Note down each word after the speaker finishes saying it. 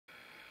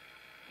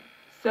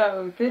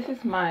So this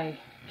is my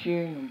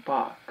June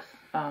box,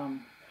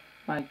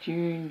 my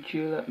June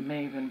Julep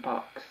Maven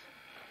box,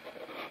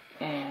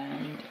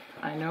 and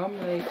I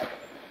normally,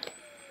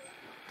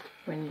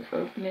 when you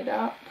open it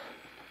up,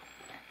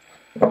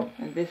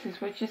 and this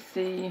is what you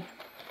see,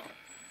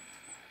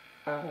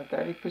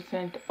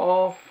 30%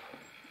 off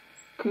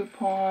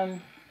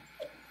coupon.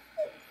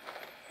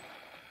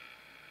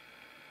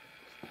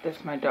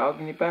 That's my dog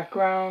in the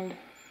background,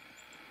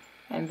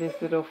 and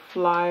this little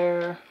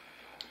flyer.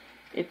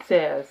 It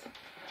says,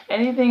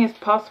 anything is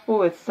possible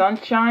with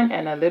sunshine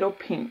and a little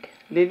pink.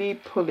 Lily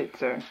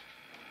Pulitzer.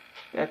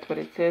 That's what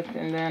it says.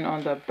 And then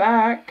on the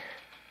back,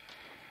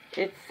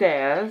 it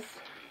says,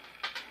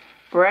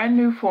 brand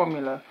new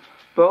formula.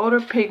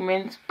 Bolder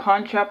pigments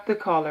punch up the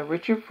color.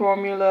 Richer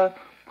formula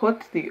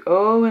puts the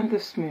O in the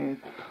smooth.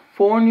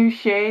 4 new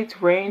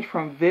shades range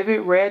from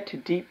vivid red to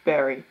deep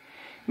berry.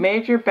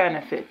 Major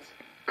benefits.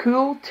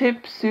 Cool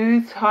tip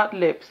soothes hot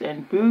lips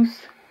and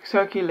boosts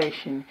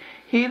circulation.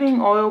 Healing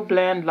oil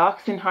blend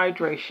locks in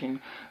hydration.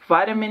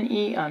 Vitamin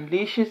E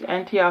unleashes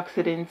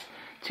antioxidants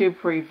to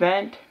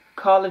prevent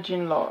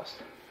collagen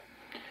loss.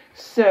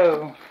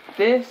 So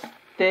this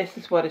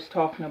is what it's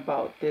talking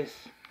about.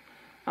 This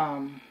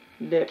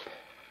lip,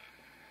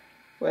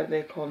 what are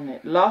they calling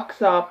it?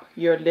 Locks up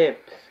your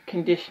lips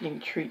conditioning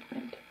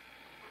treatment.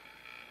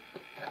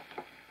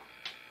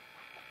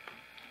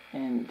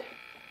 And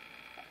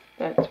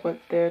that's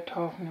what they're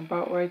talking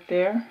about right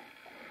there.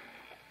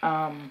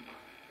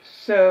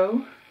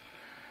 So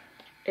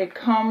it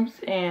comes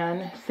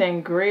in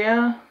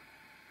sangria,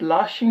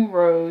 blushing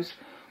rose,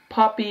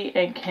 poppy,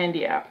 and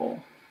candy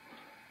apple,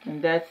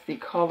 and that's the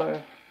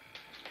color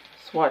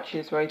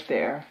swatches right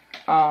there.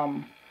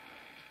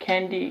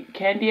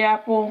 Candy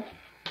apple,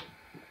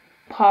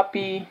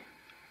 poppy,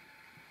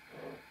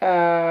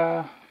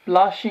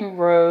 blushing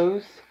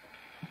rose,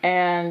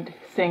 and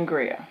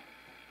sangria.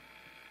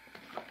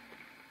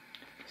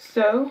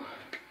 So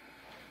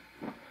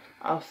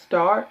I'll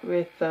start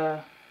with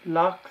the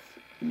Lux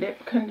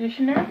lip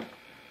conditioner,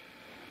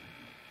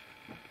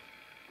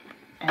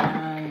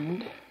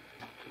 and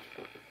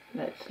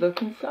let's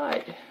look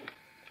inside.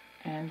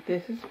 And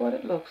this is what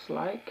it looks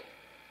like.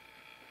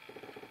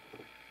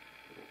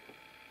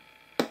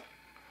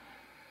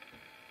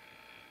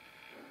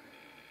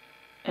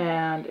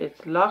 And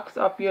it's Locks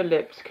Up Your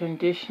Lips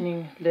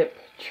Conditioning Lip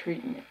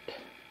Treatment.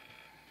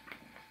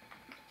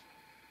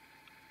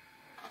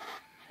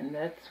 And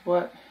that's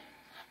what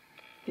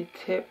the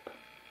tip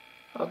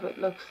of it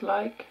looks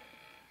like.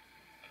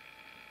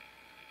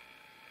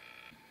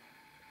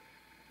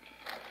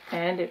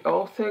 And it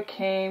also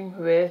came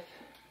with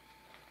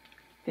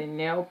the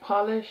nail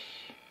polish.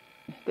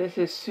 This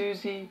is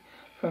Susie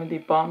from the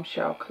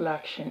Bombshell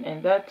collection,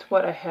 and that's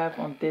what I have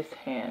on this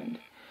hand,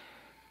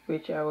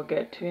 which I will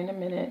get to in a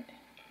minute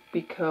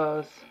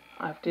because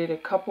I've did a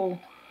couple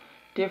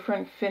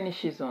different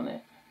finishes on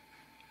it.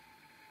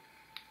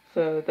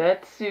 So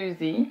that's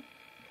Susie,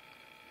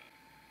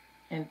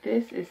 and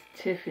this is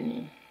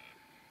Tiffany.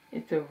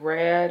 It's a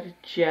red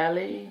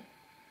jelly,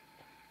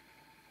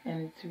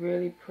 and it's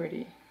really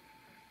pretty.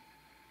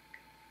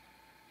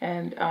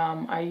 And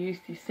I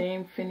used the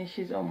same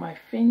finishes on my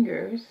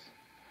fingers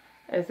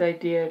as I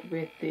did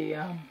with the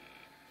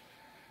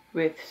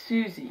with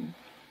Susie.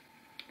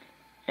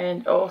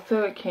 And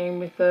also it came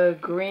with a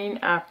green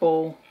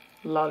apple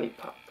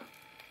lollipop.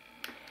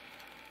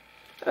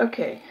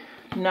 Okay,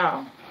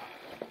 now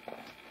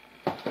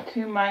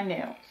to my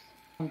nails.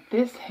 On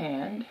this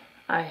hand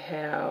I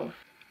have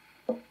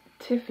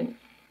Tiffany,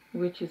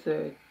 which is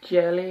a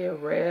jelly, a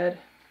red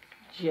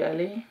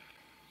jelly.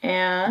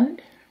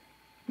 And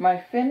my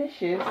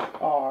finishes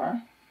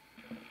are,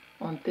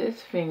 on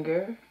this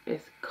finger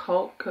is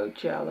Cult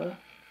Coachella.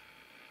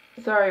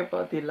 Sorry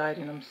about the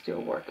lighting, I'm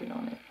still working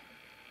on it.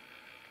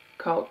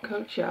 Cult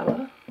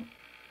Coachella.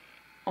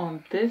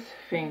 On this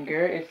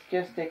finger it's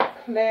just a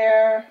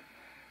clear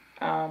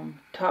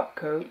top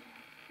coat,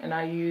 and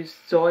I use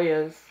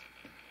Zoya's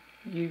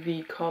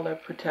UV color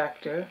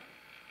protector.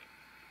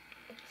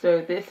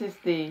 So this is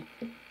the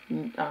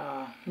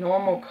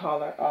normal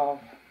color of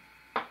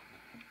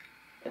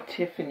a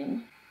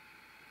Tiffany.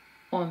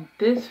 On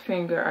this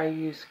finger I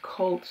use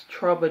Cult's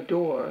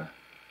Troubadour,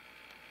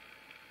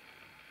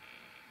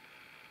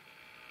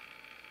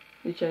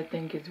 which I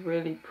think is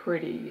really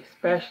pretty,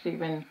 especially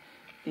when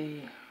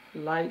the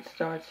light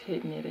starts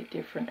hitting it at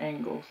different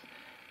angles.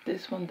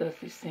 This one does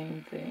the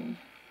same thing.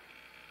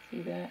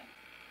 See that?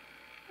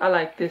 I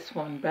like this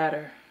one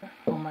better.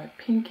 On my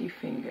pinky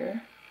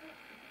finger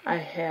I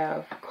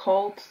have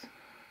Cult's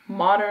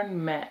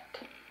Modern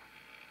Matte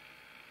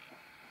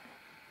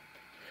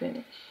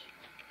finish.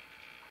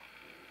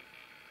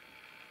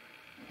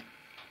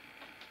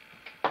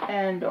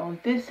 And on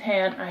this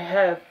hand I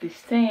have the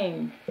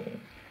same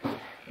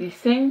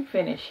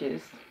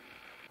finishes.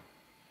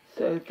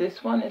 So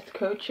this one is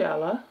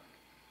Coachella.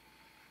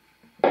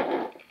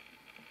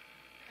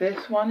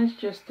 This one is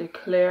just a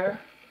clear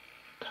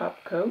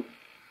top coat.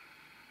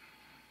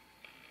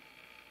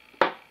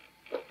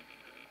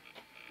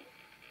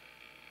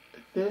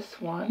 This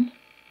one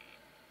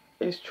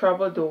is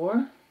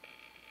Troubadour.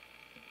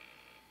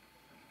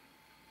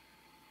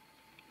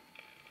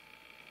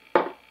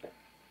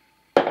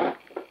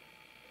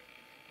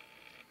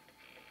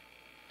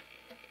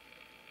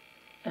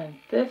 And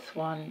this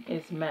one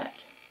is Met,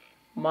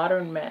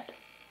 Modern Met.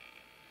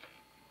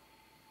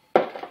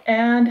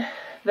 And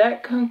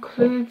that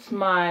concludes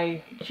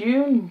my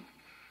June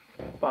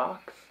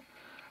box.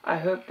 I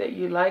hope that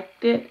you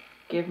liked it.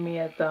 Give me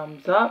a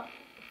thumbs up.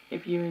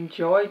 If you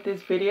enjoyed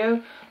this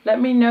video,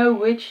 let me know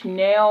which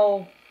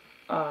nail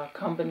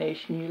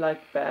combination you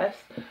like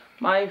best.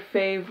 My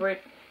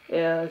favorite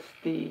is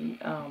the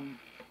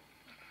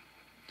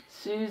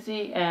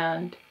Susie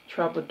and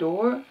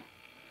Troubadour,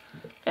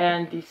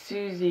 and the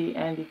Susie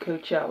and the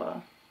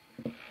Coachella.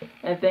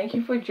 And thank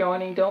you for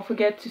joining. Don't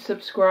forget to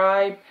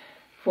subscribe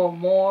for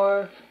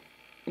more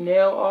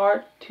nail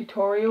art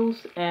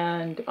tutorials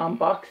and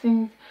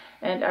unboxings,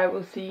 and I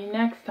will see you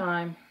next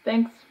time.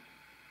 Thanks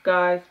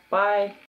guys, bye.